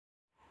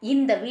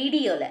இந்த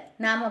வீடியோல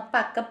நாம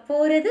பார்க்க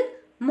போறது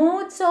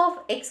modes of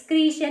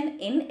excretion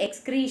in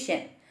excretion.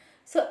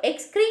 So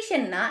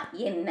excretion na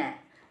என்ன?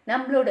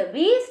 நம்மளோட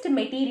waste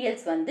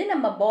materials வந்து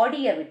நம்ம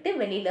பாடியை விட்டு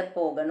வெளியில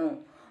போகணும்.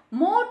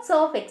 Modes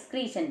of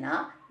excretion na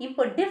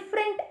இப்போ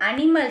different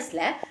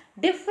animalsல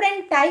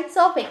different types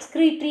of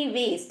excretory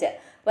waste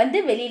வந்து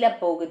வெளியில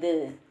போகுது.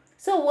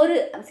 So ஒரு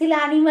சில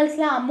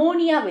animalsல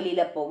ammonia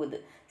வெளியில போகுது.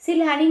 சில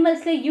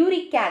animalsல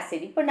uric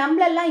acid. இப்போ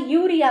நம்மளெல்லாம்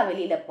யூரியா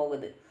வெளியில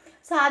போகுது.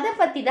 So அதை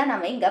பத்தி தான்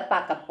நம்ம இங்க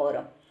பார்க்க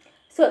போறோம்.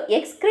 So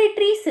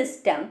excretory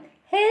system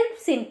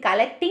helps in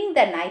collecting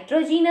the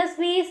nitrogenous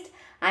waste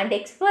and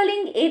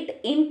expelling it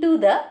into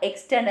the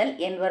external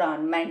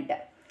environment.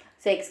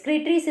 So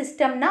excretory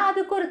system na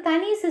அதுக்கு ஒரு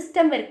தனி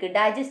system இருக்கு.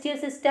 Digestive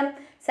system,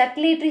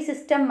 circulatory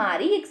system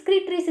மாதிரி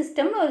excretory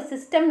system ஒரு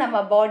system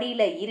நம்ம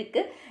பாடியில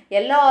இருக்கு.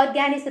 எல்லா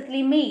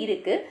ஆர்கானிசத்துலயுமே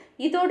இருக்கு.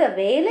 இதோட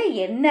வேலை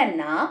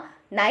என்னன்னா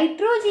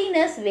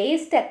nitrogenous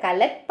waste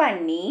கலெக்ட்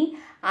பண்ணி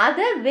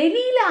அதை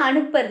வெளியில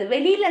அனுப்புறது.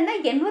 வெளியிலன்னா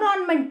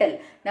என்விரான்மெண்டல்,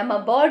 நம்ம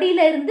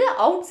பாடியில இருந்து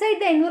அவுட் சைட்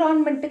த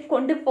என்விரான்மெண்ட்டுக்கு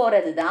கொண்டு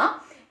போறது தான்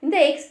இந்த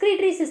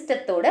எக்ஸ்கிரீட்டரி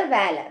சிஸ்டத்தோட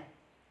வேலை.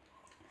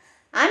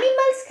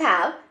 Animals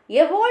have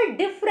evolved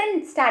different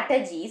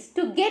strategies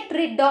to get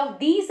rid of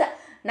these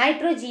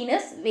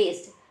nitrogenous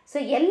waste. So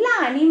எல்லா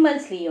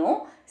அனிமல்ஸ்லயும்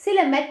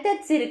சில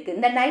மெத்தட்ஸ் இருக்கு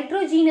இந்த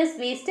நைட்ரோஜீனஸ்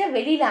வேஸ்ட்டை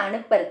வெளியில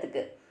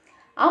அனுப்புறதுக்கு.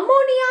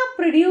 Ammonia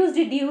produced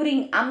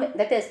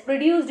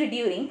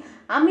during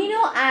amino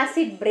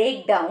acid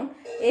breakdown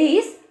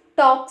is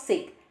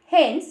toxic,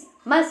 hence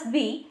must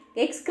be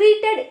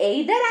excreted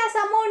either as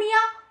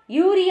ammonia,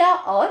 urea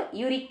or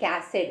uric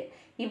acid.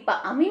 இப்போ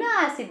amino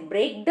acid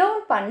break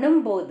down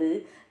பண்ணும்போது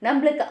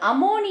நம்மளுக்கு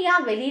ammonia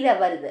வெளியில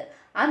வருது.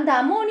 அந்த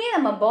அமோனியா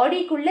நம்ம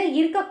பாடிக்குள்ளே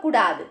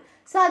இருக்கக்கூடாது.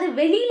 ஸோ அது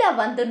வெளியில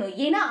வந்துடணும்.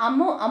 ஏன்னா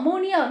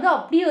அமோனியா வந்து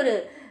அப்படி ஒரு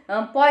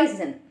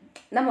பாய்சன்,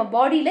 நம்ம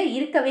பாடியில்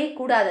இருக்கவே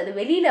கூடாது, அது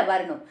வெளியில்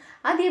வரணும்.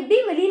 அது எப்படி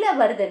வெளியில்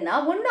வருதுன்னா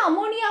ஒன்று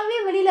அமோனியாவே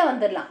வெளியில்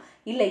வந்துடலாம்,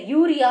 இல்லை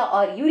urea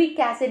R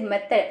uric acid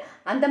method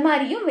அந்த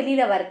மாதிரியும்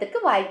வெளியில் வரத்துக்கு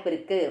வாய்ப்பு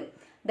இருக்குது.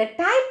 The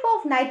type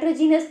of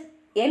nitrogenous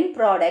end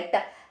product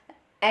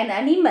an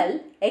animal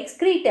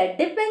excreted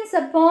depends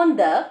upon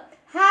the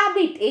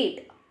habitat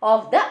of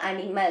the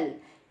animal.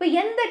 இப்போ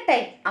எந்த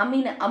டைப்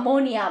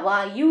அமோனியாவா,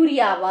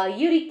 யூரியாவா,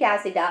 யூரிக்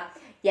ஆசிடா,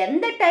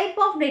 எந்த டைப்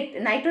ஆஃப்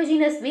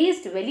நைட்ரோஜினஸ்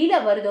வேஸ்ட்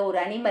வெளியில் வருதோ ஒரு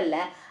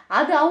அனிமலில்,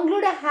 அது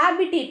அவங்களோட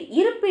ஹேபிட்டேட்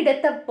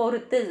இருப்பிடத்தை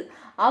பொறுத்து,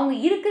 அவங்க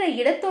இருக்கிற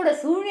இடத்தோட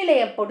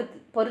சூழ்நிலையை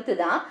பொறுத்து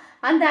தான்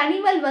அந்த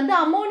அனிமல் வந்து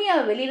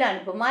அமோனியாவை வெளியில்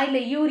அனுப்புமா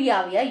இல்லை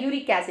யூரியாவையா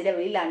யூரிக் ஆசிடை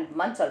வெளியில்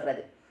அனுப்புமான்னு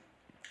சொல்கிறது.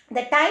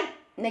 The type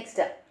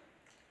next.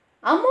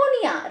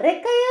 Ammonia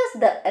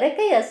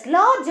requires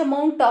large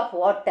amount of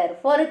water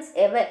for its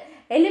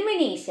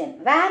elimination,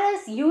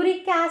 whereas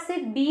uric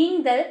acid, being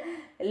the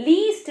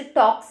least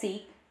toxic,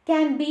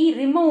 can be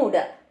removed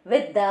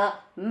with the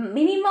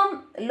minimum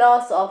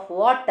loss of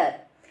water,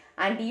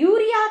 and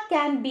urea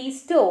can be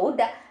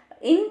stored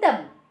in the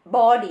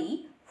body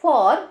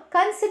for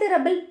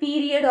considerable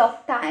period of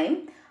time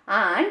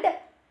and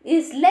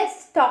is less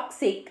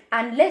toxic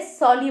and less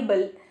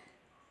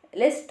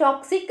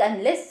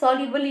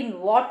soluble in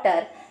water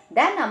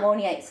than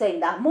ammonia. So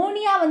இந்த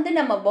ammonia வந்து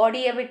நம்ம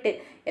பாடியை விட்டு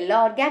எல்லா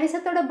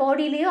ஆர்கானிசத்தோட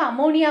பாடியிலையும்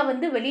ammonia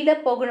வந்து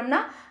வெளியில் போகணும்னா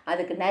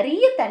அதுக்கு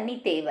நிறைய தண்ணி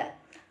தேவை.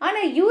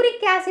 ஆனால்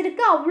யூரிக்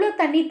ஆசிடுக்கு அவ்வளோ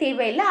தண்ணி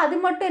தேவையில்லை. அது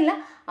மட்டும் இல்லை,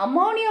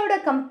 அமோனியாவோட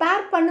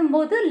கம்பேர்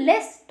பண்ணும்போது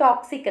லெஸ்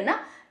டாக்ஸிக்னா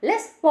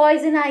லெஸ்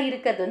பாய்சனாக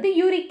இருக்கிறது வந்து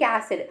யூரிக்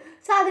ஆசிட்.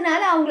 ஸோ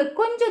அதனால அவங்களுக்கு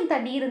கொஞ்சம்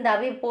தண்ணி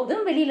இருந்தாவே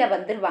போதும், வெளியில்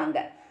வந்துடுவாங்க.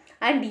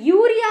 அண்ட்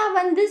யூரியா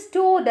வந்து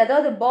ஸ்டோர்டு,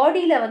 அதாவது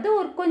பாடியில் வந்து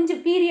ஒரு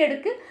கொஞ்சம்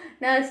பீரியடுக்கு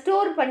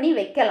ஸ்டோர் பண்ணி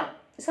வைக்கலாம்.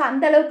 ஸோ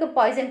அந்தளவுக்கு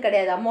பாய்சன்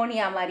கிடையாது.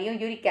 அமோனியா மாதிரியும்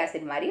யூரிக்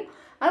ஆசிட் மாதிரியும்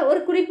ஒரு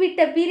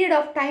குறிப்பிட்ட பீரியட்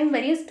ஆஃப் டைம்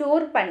வரையும்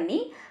ஸ்டோர் பண்ணி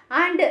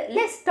அண்ட்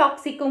லெஸ்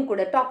டாக்ஸிக்கும்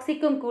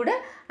கூட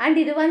அண்ட்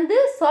இது வந்து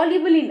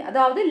சால்யூபிள் இன்,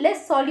 அதாவது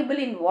less soluble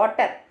in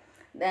water.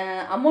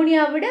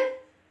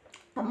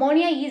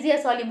 Ammonia ஈஸியாக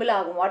சால்யூபிள்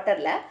ஆகும்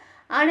வாட்டரில்,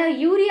 ஆனால்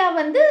யூரியா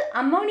வந்து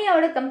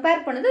அமோனியாவோட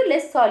கம்பேர் பண்ணது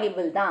லெஸ்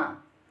சால்யூபிள் தான்.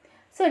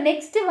 ஸோ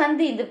நெக்ஸ்ட்டு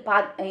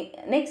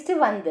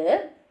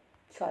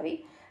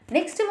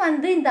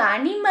வந்து இந்த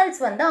அனிமல்ஸ்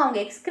வந்து அவங்க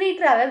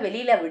எக்ஸ்க்ரீட்டராகவே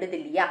வெளியில் விடுது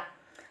இல்லையா.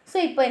 ஸோ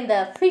இப்போ இந்த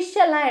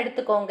ஃபிஷ்ஷெல்லாம்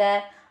எடுத்துக்கோங்க,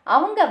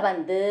 அவங்க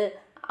வந்து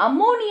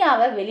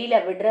அமோனியாவை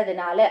வெளியில்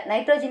விடுறதுனால,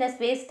 நைட்ரோஜினஸ்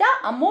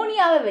வேஸ்ட்டாக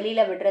அமோனியாவை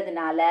வெளியில்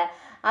விடுறதுனால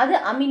அது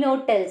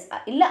அமினோட்டெல்ஸ்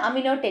இல்லை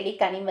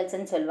அமினோட்டெலிக்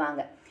அனிமல்ஸ்ன்னு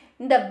சொல்லுவாங்க.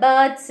 இந்த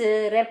birds,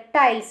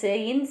 reptiles,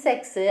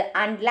 insects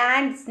and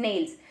land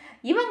snails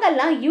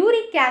இவங்கெல்லாம்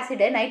யூரிக்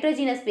ஆசிடை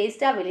நைட்ரோஜினஸ்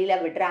வேஸ்ட்டாக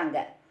வெளியில் விடுறாங்க.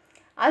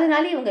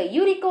 அதனால இவங்க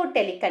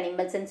யூரிகோடெலிக்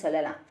அனிமல்ஸ்ன்னு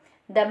சொல்லலாம்.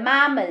 The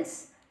mammals,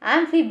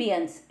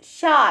 amphibians,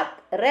 shark,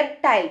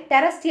 reptile,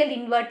 terrestrial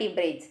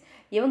invertebrates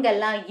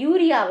இவங்கெல்லாம்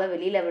யூரியாவை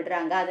வெளியில்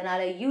விடுறாங்க. அதனால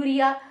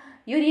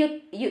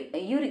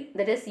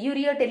that is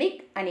uriotelic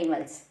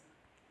animals.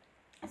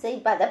 So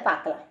இப்போ அதை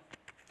பார்க்கலாம்.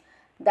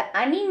 The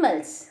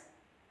animals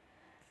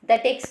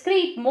that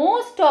excrete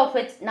most of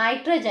its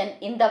nitrogen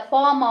in the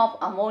form of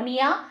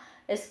ammonia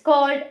is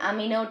called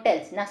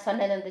aminotels. நான்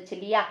சொன்னது வந்துச்சு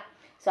இல்லையா.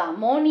 ஸோ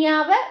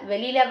அமோனியாவை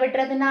வெளியில்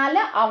விடுறதுனால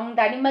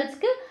அவங்க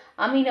அனிமல்ஸ்க்கு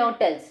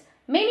அமினோட்டல்ஸ்,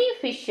 many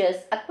fishes,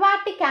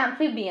 aquatic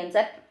amphibians,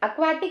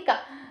 aquatic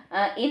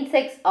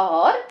insects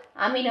are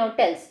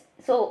aminotels.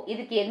 So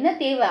இதுக்கு என்ன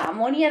தேவை?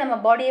 அமோனியா நம்ம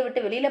பாடியை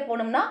விட்டு வெளியில்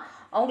போகணும்னா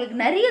அவங்களுக்கு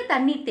நிறைய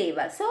தண்ணி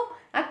தேவை. ஸோ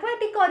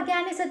அக்வாட்டிக்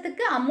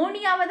ஆர்கானிசத்துக்கு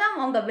அமோனியாவை தான்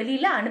அவங்க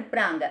வெளியில்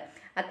அனுப்புகிறாங்க.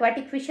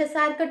 அக்வாட்டிக்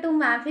ஃபிஷ்ஷஸாக இருக்கட்டும்,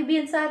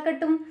 ஆம்ஃபிபியன்ஸாக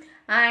இருக்கட்டும்,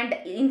 அண்ட்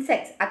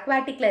இன்செக்ட்ஸ்,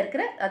 அக்வாட்டிக்கில்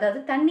இருக்கிற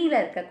அதாவது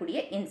தண்ணியில் இருக்கக்கூடிய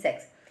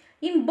insects.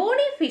 In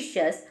bony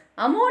fishes,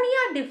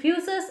 ammonia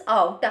diffuses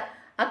out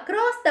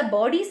across the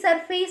body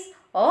surface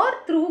or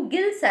through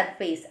gill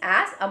surface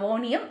as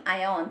ammonium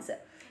ions.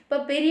 இப்போ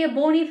பெரிய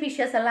போனி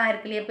ஃபிஷ்ஷஸ் எல்லாம்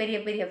இருக்கு இல்லையா, பெரிய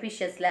பெரிய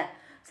ஃபிஷ்ஷஸில்.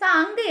 ஸோ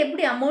அங்கே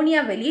எப்படி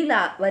அமோனியா வெளியில்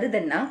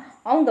வருதுன்னா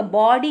அவங்க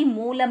பாடி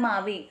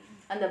மூலமாகவே,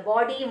 அந்த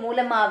பாடி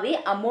மூலமாகவே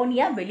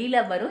அமோனியா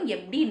வெளியில் வரும்.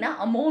 எப்படின்னா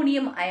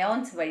அமோனியம்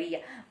அயான்ஸ்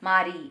வழியாக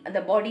மாறி அந்த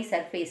பாடி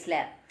சர்ஃபேஸில்.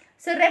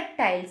 So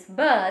reptiles,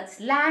 birds,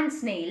 land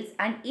snails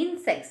and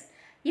insects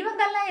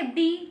இவங்கெல்லாம்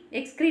எப்படி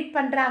எக்ஸ்க்ரீட்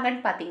பண்ணுறாங்கன்னு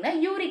பார்த்தீங்கன்னா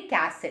யூரிக்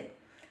ஆசிட்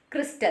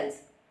கிறிஸ்டல்ஸ்.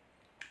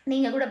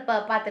 நீங்கள் கூட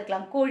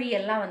பார்த்துருக்கலாம்,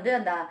 கோழியெல்லாம் வந்து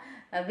அந்த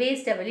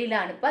வேஸ்ட்டை வெளியில்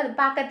அனுப்ப அது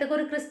பார்க்கறதுக்கு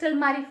ஒரு கிறிஸ்டல்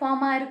மாதிரி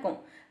ஃபார்மாக இருக்கும்.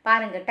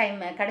 பாருங்கள், டைம்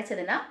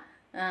கிடச்சதுன்னா,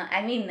 ஐ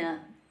மீன்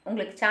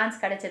உங்களுக்கு சான்ஸ்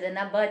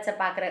கிடச்சதுன்னா, பேர்ட்ஸை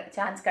பார்க்குற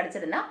சான்ஸ்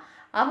கிடச்சதுன்னா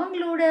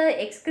அவங்களோட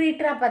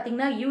எக்ஸ்க்ரீட்டராக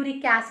பார்த்தீங்கன்னா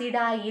யூரிக்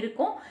ஆசிடாக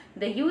இருக்கும்.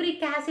 இந்த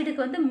யூரிக்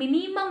ஆசிடுக்கு வந்து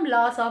மினிமம்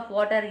லாஸ் ஆஃப்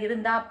வாட்டர்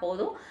இருந்தால்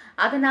போதும்.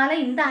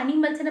 அதனால் இந்த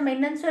அனிமல்ஸை நம்ம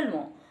என்னன்னு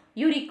சொல்லுவோம்?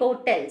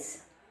 யூரிகோட்டெல்ஸ்.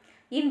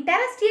 In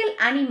terrestrial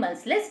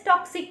animals, less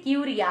toxic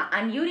urea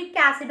and uric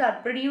acid are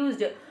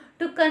produced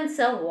to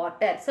conserve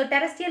water. So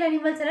terrestrial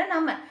animals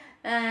எல்லாம்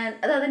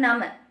அதாவது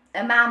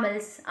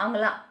mammals,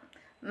 அவங்களாம்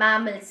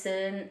மேமல்ஸு,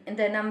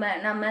 இந்த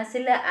நம்ம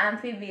சில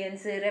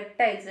ஆம்ஃபிபியன்ஸு,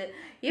 ரெப்டைல்ஸு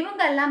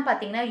இவங்கெல்லாம்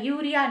பார்த்திங்கன்னா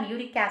யூரியா அண்ட்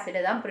யூரிக்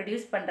ஆசிடை தான்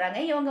ப்ரொடியூஸ் பண்ணுறாங்க.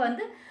 இவங்க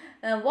வந்து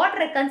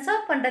வாட்டரை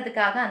கன்சர்வ்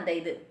பண்ணுறதுக்காக அந்த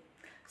இது.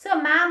 ஸோ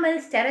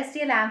மேமல்ஸ்,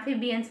 டெரஸ்ட்ரியல்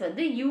ஆம்ஃபிபியன்ஸ்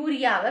வந்து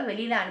யூரியாவை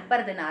வெளியில்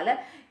அனுப்புறதுனால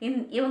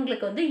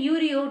இவங்களுக்கு வந்து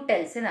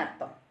யூரியோட்டெல்ஸ்ன்னு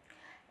அர்த்தம்.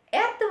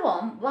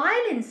 Earthworm,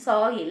 while in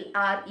soil,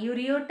 are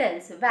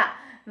ureotels,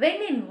 when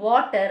in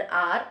water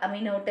are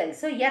aminotels.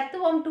 So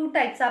earthworm two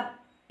types of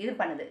இது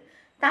பண்ணுது.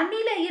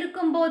 தண்ணியில்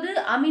இருக்கும்போது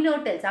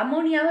அமினோட்டெல்ஸ்,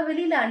 அமோனியாவை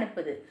வெளியில்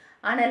அனுப்புது.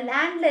 ஆனால்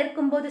லேண்டில்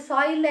இருக்கும்போது,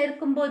 சாயிலில்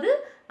இருக்கும்போது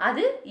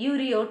அது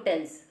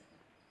யூரியோட்டெல்ஸ்.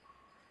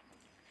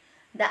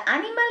 The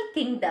animal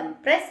kingdom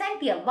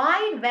present a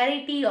wide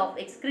variety of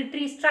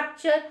excretory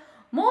structure.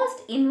 Most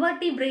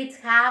invertebrates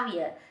have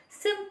a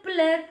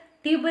simpler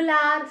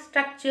tubular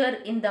structure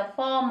in the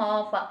form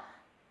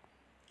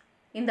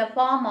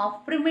of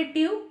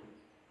primitive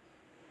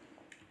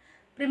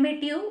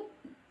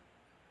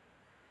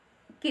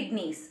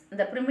kidneys,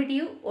 the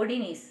primitive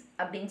odines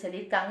அப்படினு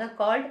சொல்லிருக்காங்க,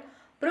 called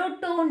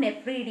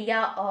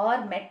protonephridia or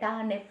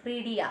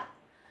metanephridia.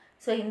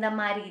 So இந்த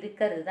மாதிரி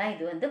இருக்கிறது தான்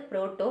இது வந்து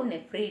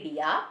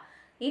protonephridia.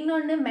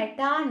 இன்னொன்று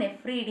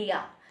metanephridia.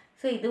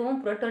 So இதுவும்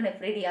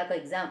protonephridiaக்கு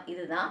எக்ஸாம்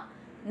இதுதான்.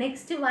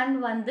 நெக்ஸ்ட் ஒன்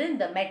வந்து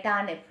இந்த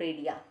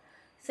metanephridia.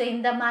 ஸோ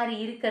இந்த மாதிரி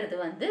இருக்கிறது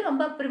வந்து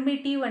ரொம்ப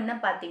ப்ரிமிட்டிவ்னு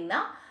பார்த்தீங்கன்னா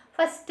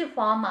ஃபஸ்ட்டு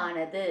ஃபார்ம்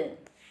ஆனது.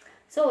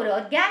 ஸோ ஒரு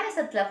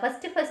ஆர்கானிசத்தில்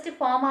ஃபஸ்ட்டு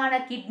ஃபார்ம் ஆன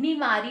கிட்னி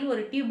மாதிரி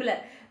ஒரு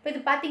டியூபுலர். இப்போ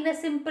இது பார்த்தீங்கன்னா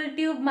சிம்பிள்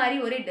டியூப் மாதிரி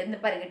ஒரு இந்த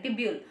பாருங்கள்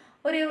டிபியூல்,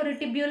 ஒரு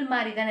டிபியூல்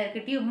மாதிரி தானே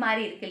இருக்குது, டியூப்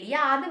மாதிரி இருக்குது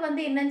இல்லையா? அது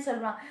வந்து என்னன்னு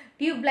சொல்லுவாங்க?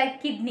 Tube like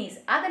kidneys.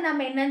 அதை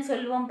நம்ம என்னன்னு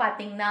சொல்லுவோம்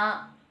பார்த்தீங்கன்னா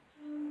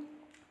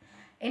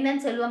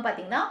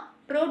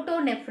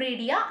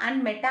புரோட்டோநெஃப்ரிடியா அண்ட்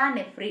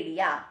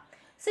மெட்டாநெஃப்ரிடியா.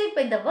 ஸோ இப்போ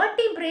இந்த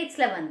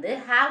வெர்டிபிரேட்ஸில் வந்து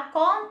have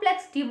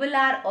complex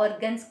tubular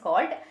organs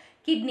called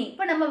kidney.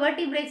 இப்போ நம்ம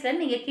வெர்டிபிரேட்ஸில்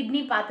நீங்கள்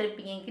கிட்னி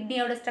பார்த்துருப்பீங்க.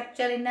 கிட்னியோட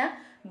ஸ்ட்ரக்சர் என்ன?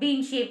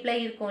 பீன்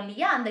ஷேப்பில் இருக்கும்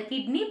இல்லையா? அந்த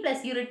kidney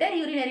plus ureter,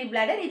 urinary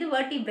bladder, இது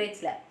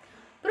வெர்டிபிரேட்ஸில்.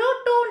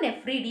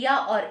 Protonephridia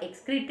or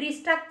excretory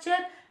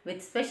structure with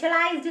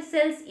specialized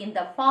cells in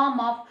the form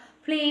of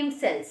flame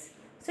cells.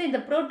 So இந்த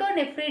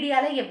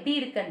புரோட்டோநெஃப்ரிடியாவில் எப்படி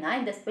இருக்குன்னா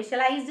இந்த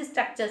ஸ்பெஷலைஸ்டு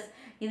ஸ்ட்ரக்சர்ஸ்,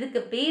 இதுக்கு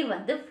பேர்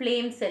வந்து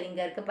ஃப்ளேம் செல்.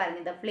 இங்கே இருக்குது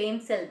பாருங்கள், இந்த ஃப்ளேம்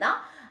செல் தான்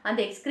அந்த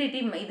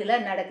எக்ஸ்க்ரீட்டரி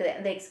இதில் நடக்குது.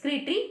 அந்த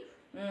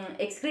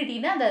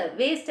எக்ஸ்க்ரீட்டினா அந்த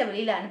வேஸ்ட்டை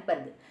வெளியில்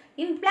அனுப்புறது.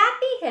 இன்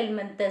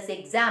Platyhelminthes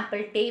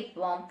example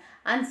டேப்வார்ம்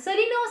and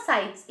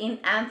செலினோசைட்ஸ் in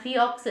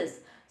ஆம்ஃபியாக்சிஸ்.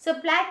 So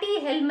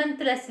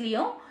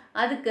பிளாட்டிஹெல்மின்தஸ்லேயும்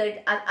அதுக்கு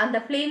அந்த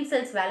ஃப்ளேம்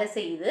செல்ஸ் வேலை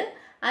செய்யுது.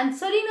 அண்ட்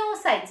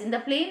சொலினோசைட்ஸ், இந்த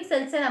ஃப்ளேம்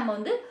செல்ஸை நம்ம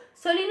வந்து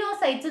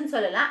சொலினோசைட்ஸ்ன்னு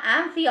சொல்லலாம்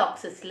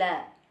ஆம்ஃபியாக்சிஸில்.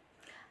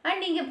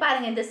 அண்ட் நீங்கள்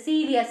பாருங்கள் இந்த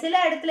சீலியா, சில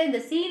இடத்துல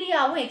இந்த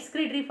சீலியாவும்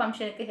எக்ஸ்க்ரீட்டரி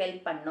ஃபங்க்ஷனுக்கு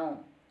ஹெல்ப் பண்ணும்.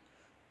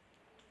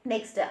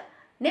 Next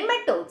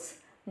nematodes.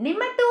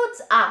 Nematodes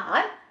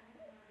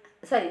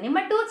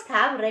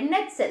have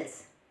rennet cells.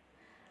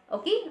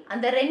 Okay, and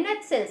the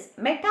rennet cells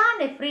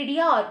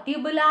metanephridia or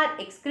tubular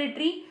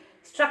excretory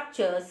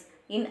structures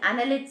in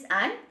annelids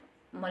and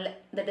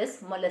that is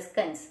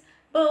molluscans.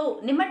 இப்போ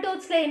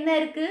நிமட்டோட்ஸ்ல என்ன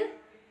இருக்கு?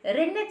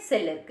 ரென்னட்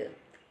செல் இருக்கு.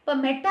 இப்போ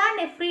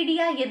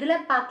மெட்டாநெஃப்ரிடியா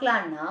எதில்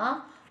பார்க்கலான்னா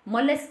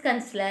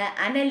மொலஸ்கன்ஸில்,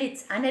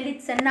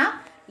 அனலிட்ஸ்னா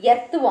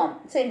எர்த்வார்ம்.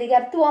 ஸோ இந்த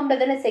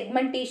எர்த்வார்மில் தானே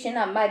செக்மெண்டேஷன்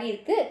அந்த மாதிரி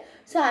இருக்குது.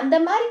 ஸோ அந்த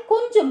மாதிரி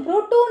கொஞ்சம்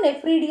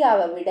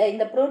புரோட்டோநெஃப்ரிடியாவை விட,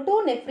 இந்த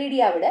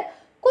புரோட்டோநெஃப்ரிடியாவை விட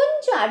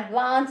கொஞ்சம்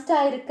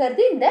அட்வான்ஸ்டாக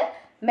இருக்கிறது இந்த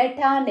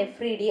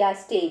மெட்டாநெஃப்ரிடியா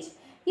ஸ்டேஜ்.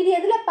 இது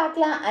எதில்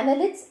பார்க்கலாம்?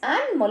 Annelids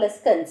and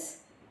மொலஸ்கன்ஸ்.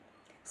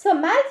 So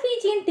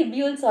malphigian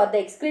tubules are the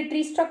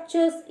excretory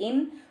structures in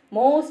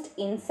most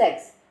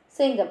insects.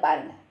 So இங்கே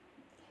பாருங்கள்,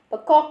 இப்போ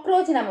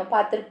காக்ரோச் நம்ம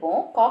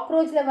பார்த்துருப்போம்.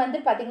 காக்ரோச்சில் வந்து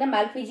பார்த்திங்கன்னா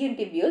மால்ஃபீஜியன்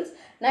டிபியூல்ஸ்.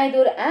 நான் இது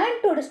ஒரு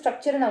ஆண்டோட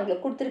ஸ்ட்ரக்சரை நான்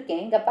உங்களுக்கு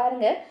கொடுத்துருக்கேன். இங்கே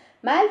பாருங்கள்,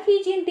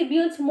 மால்ஃபீஜியன்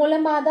டிபியூல்ஸ்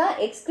மூலமாக தான்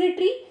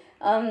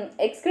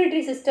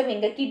எக்ஸ்கிரிட்டரி சிஸ்டம்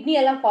இங்கே கிட்னி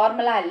எல்லாம்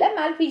ஃபார்மலாக இல்லை,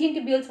 மால்ஃபீஜியன்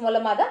டிபியூல்ஸ்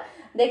மூலமாக தான்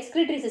இந்த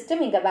எக்ஸ்கிரிட்டரி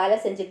சிஸ்டம் இங்கே வேலை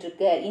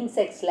செஞ்சிட்ருக்கு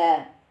இன்செக்ட்ஸில்.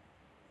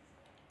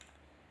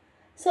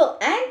 So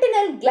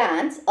antennal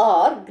glands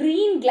or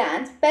green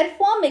glands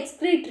perform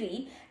excretory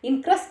in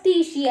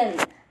crustaceans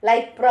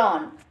like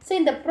prawn. So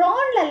இந்த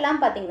ப்ரான்லெல்லாம்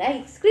பார்த்தீங்கன்னா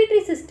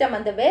எக்ஸ்கிரிட்டரி சிஸ்டம்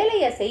அந்த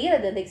வேலையை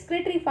செய்கிறது, அந்த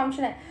எக்ஸ்கிரிட்டரி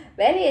ஃபங்க்ஷனை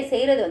வேலையை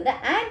செய்கிறது வந்து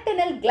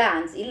antennal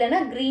glands இல்லைன்னா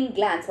green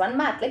glands. 1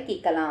 மார்க்கில்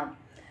கேட்கலாம்.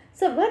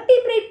 So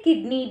vertebrate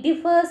kidney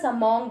differs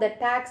among the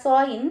taxa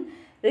in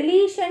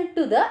relation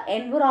to the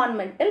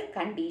environmental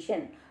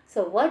condition. So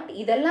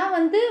இதெல்லாம்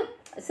வந்து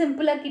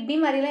சிம்பிளாக கிட்னி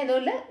மாதிரிலாம்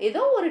எதுவும் இல்லை,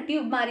 ஏதோ ஒரு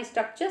டியூப் மாதிரி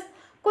ஸ்ட்ரக்சர்ஸ்,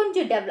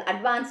 கொஞ்சம்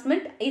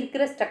அட்வான்ஸ்மெண்ட்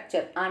இருக்கிற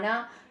ஸ்ட்ரக்சர்.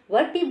 ஆனால்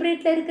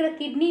வெர்டிபிரேட்டில் இருக்கிற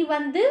கிட்னி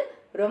வந்து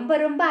ரொம்ப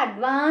ரொம்ப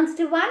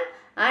அட்வான்ஸ்டு ஒன்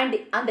அண்ட்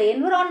அந்த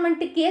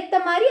என்விரான்மெண்ட்டுக்கு ஏற்ற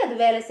மாதிரி அது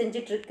வேலை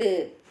செஞ்சிட்ருக்கு.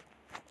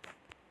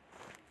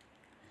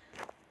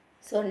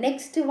 ஸோ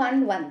நெக்ஸ்ட் ஒன்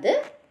வந்து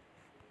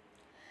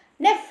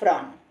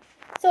நெஃப்ரான்.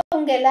 ஸோ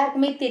உங்கள்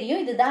எல்லாருக்குமே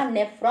தெரியும், இதுதான்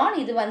நெஃப்ரான்.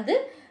 இது வந்து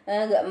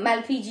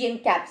மால்ஃபீஜியன்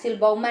கேப்சில்,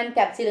 பவுமேன்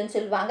கேப்சில்னு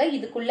சொல்லுவாங்க.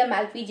 இதுக்குள்ளே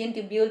மால்ஃபீஜியன்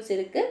டிபியூல்ஸ்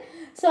இருக்குது.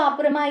 ஸோ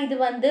அப்புறமா இது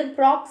வந்து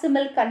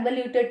ப்ராக்சிமல்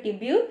கன்வல்யூட்டட்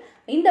டிபியூல்,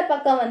 இந்த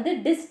பக்கம் வந்து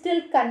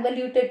டிஸ்டல்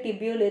கன்வல்யூட்டட்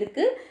டிபியூல்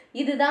இருக்குது.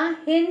 இதுதான்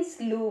ஹென்ஸ்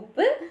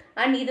லூப்பு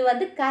அண்ட் இது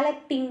வந்து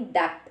கலெக்டிங்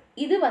டக்ட்.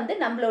 இது வந்து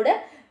நம்மளோட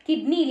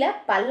கிட்னியில்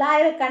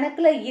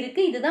பல்லாயிரக்கணக்கில்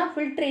இருக்குது. இதுதான்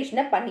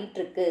ஃபில்ட்ரேஷனை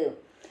பண்ணிகிட்ருக்கு.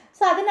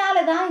 ஸோ அதனால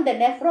தான் இந்த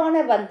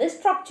நெஃப்ரானை வந்து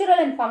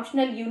structural and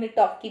functional unit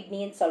of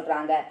கிட்னின்னு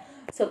சொல்கிறாங்க.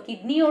 ஸோ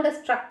கிட்னியோட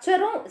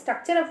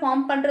ஸ்ட்ரக்சரை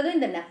ஃபார்ம் பண்ணுறதும்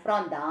இந்த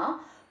நெஃப்ரான் தான்.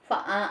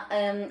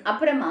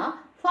 அப்புறமா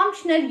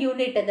ஃபங்க்ஷனல்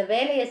யூனிட் அந்த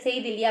வேலையை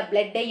செய்து இல்லையா,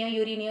 பிளட்டையும்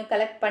யூரினையும்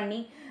கலெக்ட் பண்ணி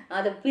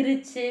அதை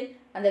பிரித்து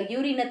அந்த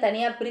யூரினை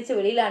தனியாக பிரித்து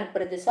வெளியில்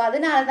அனுப்புறது. ஸோ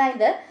அதனால தான்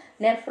இந்த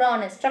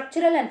nephron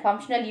structural and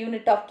functional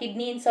unit of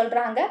கிட்னின்னு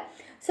சொல்கிறாங்க.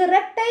 So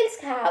reptiles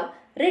have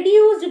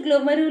reduced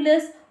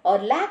glomerulus or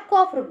lack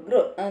of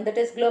that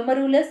is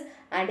glomerulus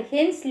and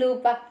hence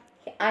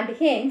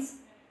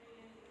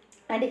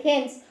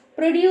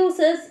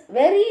produces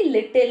very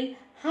little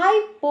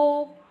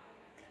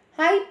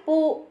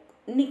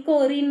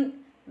hyponicorin,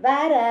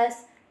 whereas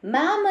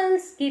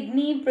mammals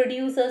kidney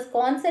produces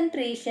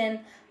concentration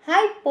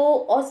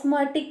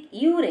hypoosmotic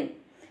urine.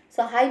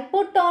 So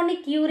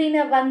hypotonic urine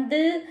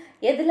வந்து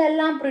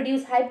எதுலெல்லாம்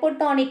produce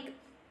hypotonic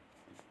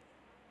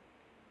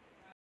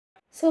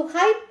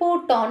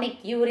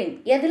urine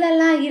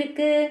எதுலெல்லாம்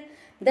இருக்கு?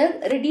 the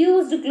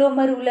reduced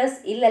glomerulus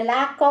இல்ல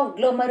lack of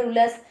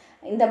glomerulus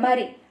இந்த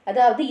மாதிரி,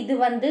 அதாவது இது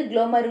வந்து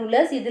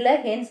glomerulus, இதில்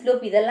hence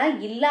loop இதெல்லாம்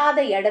இல்லாத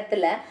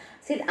இடத்துல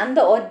அந்த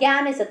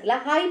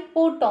ஆர்கானிசத்தில்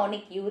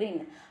ஹைப்போடானிக்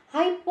யூரின்.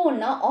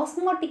 ஹைப்போன்னா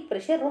ஆஸ்மாட்டிக்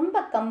ப்ரெஷர் ரொம்ப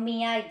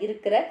கம்மியாக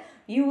இருக்கிற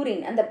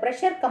யூரின், அந்த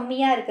ப்ரெஷர்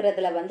கம்மியாக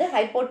இருக்கிறதுல வந்து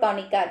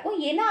ஹைப்போடானிக்காக இருக்கும்.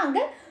 ஏன்னா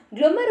அங்கே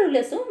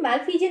குளோமருலஸும்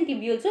மால்ஃபீஜியன்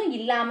டிபியூல்ஸும்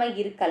இல்லாமல்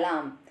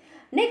இருக்கலாம்.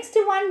 நெக்ஸ்ட்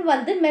ஒன்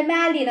வந்து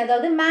மெமாலியன்,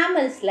 அதாவது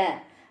மேமல்ஸில்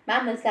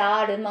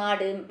ஆடு,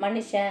 மாடு,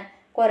 மனுஷன்,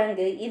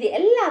 குரங்கு, இது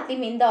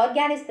எல்லாத்துலேயுமே இந்த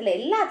ஆர்கானிசத்தில்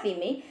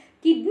எல்லாத்துலேயுமே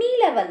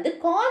கிட்னியில் வந்து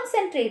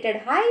கான்சென்ட்ரேட்டட்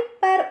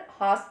ஹைப்பர்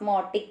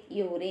ஆஸ்மாட்டிக்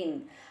யூரின்.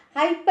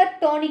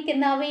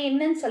 ஹைப்பர்டானிக்னாவே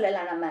என்னன்னு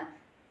சொல்லலாம், நம்ம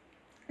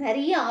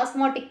நிறைய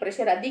ஆஸ்மாட்டிக்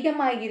ப்ரெஷர்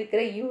அதிகமாக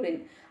இருக்கிற யூரின்.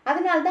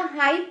 அதனால தான்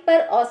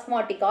ஹைப்பர்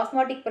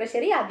ஆஸ்மாட்டிக்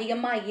ப்ரெஷரே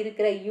அதிகமாக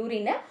இருக்கிற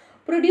யூரினை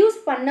ப்ரொடியூஸ்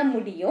பண்ண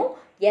முடியும்.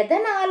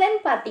 எதனாலன்னு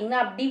பார்த்தீங்கன்னா,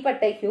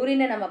 அப்படிப்பட்ட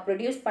யூரினை நம்ம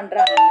ப்ரொடியூஸ்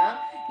பண்ணுறாங்கன்னா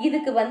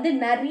இதுக்கு வந்து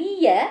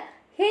நிறைய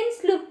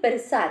ஹென்ஸ் லூப்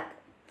பெருசாக இருக்குது.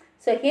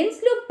 ஸோ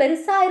ஹென்ஸ் லூப்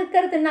பெருசாக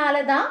இருக்கிறதுனால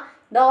தான்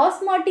இந்த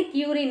ஆஸ்மாட்டிக்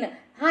யூரின்,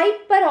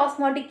 ஹைப்பர்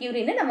ஆஸ்மாட்டிக்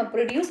யூரினை நம்ம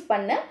ப்ரொடியூஸ்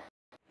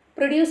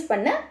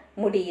பண்ண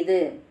முடியுது.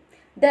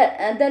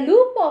 The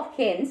loop of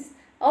hens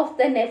of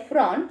the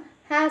nephron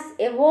has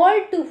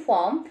evolved to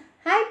form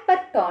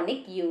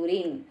hypertonic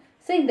urine.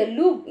 So இந்த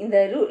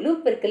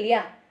லூப் இருக்கு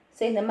இல்லையா,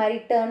 ஸோ இந்த மாதிரி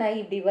டேர்ன் ஆகி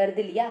இப்படி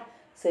வருது இல்லையா,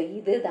 ஸோ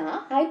இதுதான்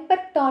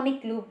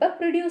ஹைப்பர்டானிக் லூப்பை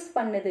ப்ரொடியூஸ்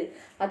பண்ணுது,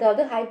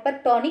 அதாவது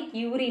ஹைப்பர்டானிக்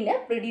யூரினை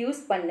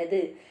ப்ரொடியூஸ்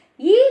பண்ணுது.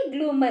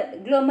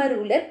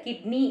 glomerular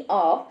kidney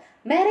of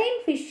marine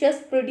fishes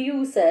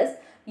produces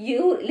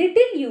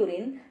little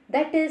urine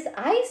that is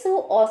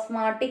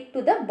isoosmotic to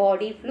the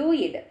body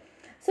fluid.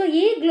 So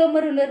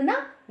glomerulurனா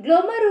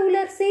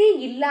glomerulsே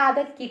இல்லாத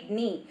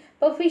கிட்னி.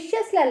 இப்போ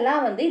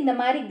ஃபிஷ்ஷஸ்லாம் வந்து இந்த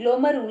மாதிரி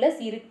glomerulus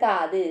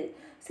இருக்காது.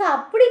 ஸோ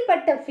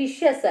அப்படிப்பட்ட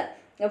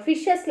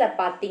ஃபிஷ்ஷஸில்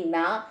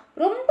பார்த்தீங்கன்னா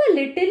ரொம்ப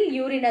லிட்டில்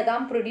யூரினை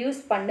தான்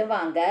ப்ரொடியூஸ்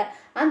பண்ணுவாங்க.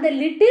 அந்த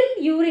லிட்டில்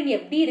யூரின்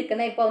எப்படி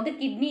இருக்குன்னா, இப்போ வந்து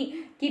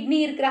கிட்னி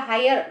இருக்கிற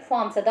ஹையர்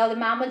ஃபார்ம்ஸ், அதாவது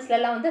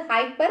மேமல்ஸ்லாம் வந்து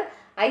hyper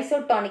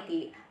isotonic,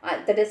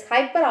 that is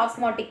hyper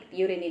osmotic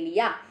urine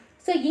இல்லையா.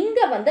 ஸோ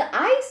இங்கே வந்து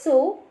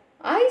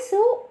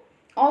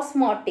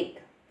ஆஸ்மாட்டிக்.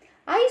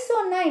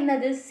 ஐசோன்னா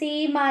என்னது?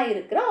 சேமாக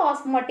இருக்கிற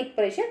ஆஸ்மாட்டிக்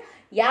ப்ரெஷர்.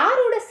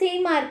 யாரோட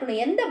சேமாக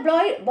இருக்கணும்? எந்த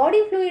பாடி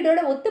ஃப்ளூயிடோட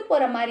ஒத்து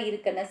போகிற மாதிரி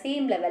இருக்குன்னா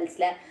சேம்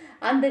லெவல்ஸில்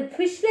அந்த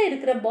ஃபிஷ்ஷில்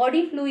இருக்கிற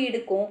பாடி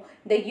ஃப்ளூயிடுக்கும்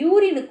இந்த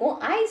யூரினுக்கும்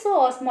ஐசோ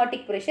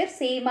ஆஸ்மாட்டிக் ப்ரெஷர்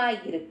சேமாக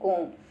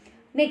இருக்கும்.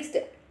 Next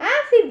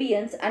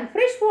Amphibians and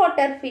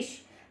freshwater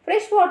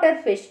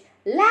fish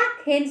lack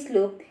hen's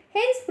loop,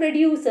 hence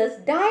produces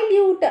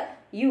dilute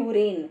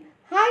urine,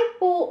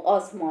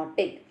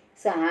 hypoosmotic.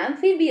 So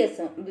amphibians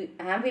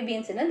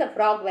இந்த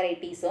frog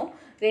varieties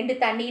ரெண்டு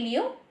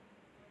தண்ணியிலையும்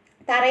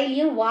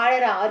தரையிலையும்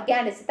வாழற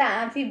ஆர்கானிசத்தை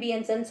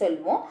ஆம்பிபியன்ஸ்னு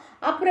சொல்லுவோம்.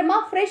 அப்புறமா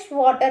ஃப்ரெஷ்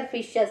வாட்டர்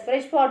ஃபிஷ்ஷஸ்,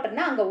 ஃப்ரெஷ்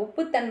வாட்டர்னா அங்கே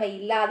உப்புத்தன்மை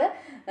இல்லாத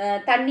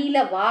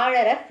தண்ணியில்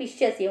வாழற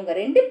ஃபிஷ்ஷஸ், இவங்க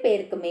ரெண்டு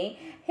பேருக்குமே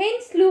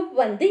ஹென்ஸ் லூப்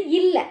வந்து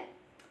இல்லை.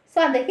 ஸோ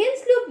அந்த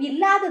ஹென்ஸ் லூப்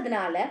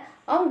இல்லாததுனால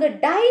அவங்க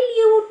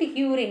டைல்யூட்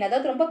யூரின்,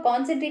 அதாவது ரொம்ப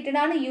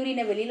கான்சென்ட்ரேட்டடான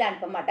யூரினை வெளியில்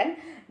அனுப்ப மாட்டாங்க,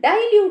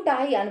 டைல்யூட்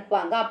ஆகி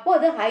அனுப்புவாங்க. அப்போ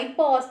அது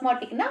ஹைப்போ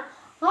ஆஸ்மாட்டிக்னா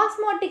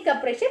ஆஸ்மாட்டிக்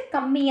ப்ரெஷர்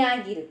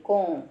கம்மியாக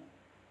இருக்கும்.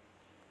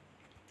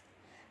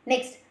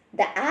 Next,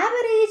 the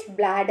average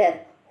bladder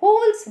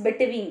holds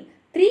between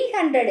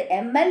 300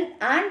 ml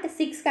and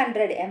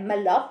 600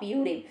 ml of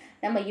urine.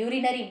 நம்ம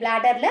urinary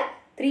bladderல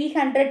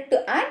 300 to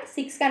and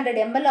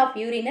 600 ml of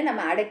urine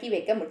நம்ம அடக்கி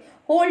வைக்க முடியும்,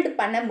 hold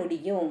பண்ண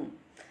முடியும்.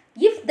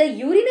 If the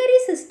urinary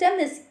system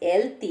is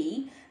healthy,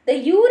 the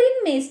urine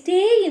may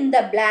stay in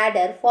the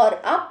bladder for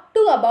up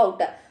to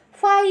about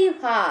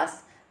 5 hours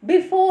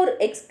before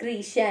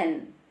excretion.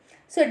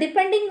 So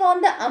depending on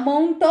the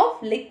amount of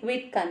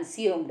liquid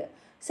consumed.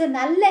 So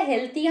நல்ல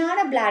ஹெல்த்தியான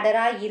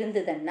பிளாடராக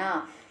இருந்ததுன்னா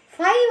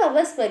 5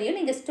 hours வரையும்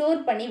நீங்கள் store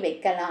பண்ணி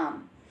வைக்கலாம்.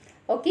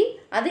 Okay,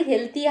 அது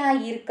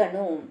ஹெல்த்தியாக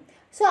இருக்கணும்.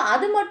 ஸோ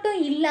அது மட்டும்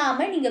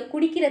இல்லாமல் நீங்கள்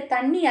குடிக்கிற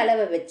தண்ணி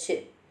அளவை வச்சு,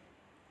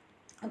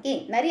 ஓகே,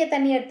 நிறைய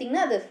தண்ணி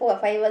எடுத்திங்கன்னா அது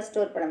 5 hours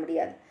ஸ்டோர் பண்ண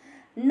முடியாது.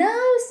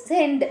 Nerves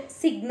send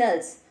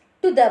signals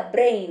to the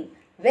brain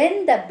when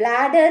the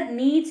bladder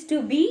needs to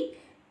be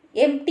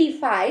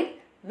emptied.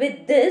 With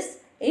this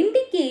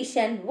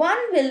indication,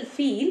 one will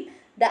feel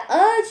the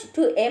urge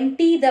to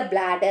empty the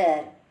bladder.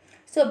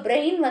 So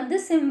brain வந்து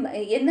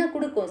என்ன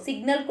கொடுக்கும்,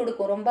 சிக்னல்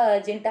கொடுக்கும் ரொம்ப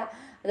அர்ஜென்ட்டாக,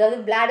 அதாவது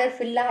பிளாடர்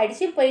ஃபில்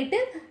ஆகிடுச்சு போயிட்டு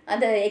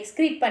அந்த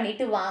எக்ஸ்க்ரீட்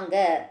பண்ணிட்டு வாங்க.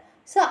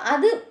 ஸோ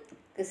அது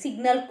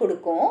சிக்னல்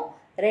கொடுக்கும்.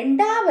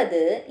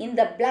 ரெண்டாவது,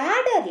 இந்த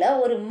பிளாடரில்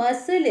ஒரு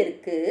மசில்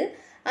இருக்குது,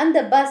 அந்த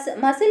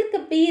மசிலுக்கு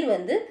பேர்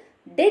வந்து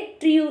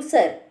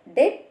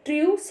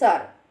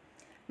டெட்ரியூசர்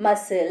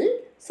மசில்.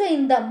 ஸோ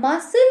இந்த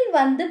மசில்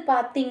வந்து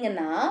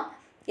பார்த்திங்கன்னா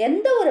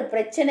எந்த ஒரு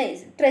பிரச்சனை,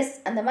 ஸ்ட்ரெஸ்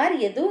அந்த மாதிரி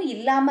எதுவும்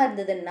இல்லாமல்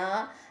இருந்ததுன்னா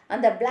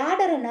அந்த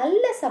பிளாடரை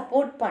நல்லா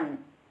சப்போர்ட்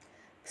பண்ணும்.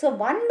 So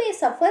one May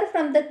suffer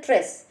from the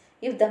stress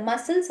if the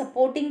muscle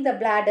supporting the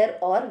bladder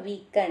R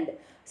weakened.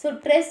 So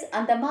stress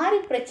அந்த மாதிரி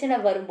பிரச்சனை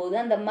வரும்போது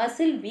அந்த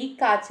மசில்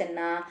வீக்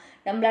ஆச்சுன்னா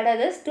நம்மளால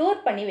அதை ஸ்டோர்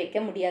பண்ணி வைக்க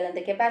முடியாது,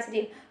 அந்த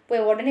கெப்பாசிட்டி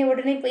போய்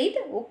உடனே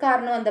போயிட்டு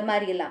உட்காரணும் அந்த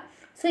மாதிரிலாம்.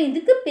 ஸோ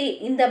இதுக்கு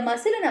இந்த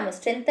மசிலை நம்ம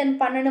ஸ்ட்ரென்தன்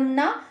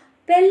பண்ணணும்னா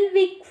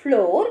pelvic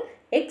floor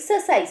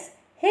exercise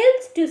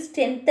helps to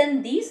strengthen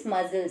these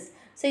muscles.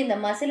 So இந்த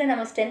மசிலை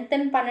நம்ம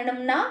ஸ்ட்ரென்தன்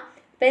பண்ணணும்னா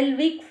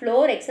pelvic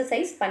floor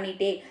exercise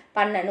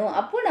பண்ணணும்.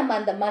 அப்போ நம்ம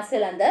அந்த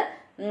மசில், அந்த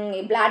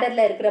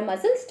பிளாடரில் இருக்கிற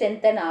மசில்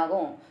ஸ்ட்ரென்தன்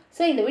ஆகும்.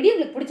 ஸோ இந்த வீடியோ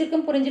உங்களுக்கு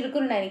பிடிச்சிருக்கும்,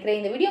 புரிஞ்சிருக்குன்னு நினைக்கிறேன்.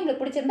 இந்த வீடியோ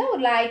உங்களுக்கு பிடிச்சிருந்தா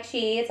ஒரு like,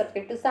 share,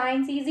 subscribe to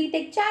science easy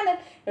tech channel.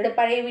 என்னோட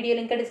பழைய வீடியோ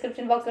லிங்க்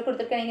டிஸ்கிரிப்ஷன் பாக்ஸில்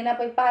கொடுத்துருக்கேன், நீங்கள்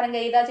போய்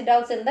பாருங்கள். ஏதாச்சும்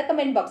டவுட்ஸ் இருந்தால்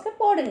கமெண்ட் பாக்ஸில்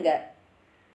போடுங்க.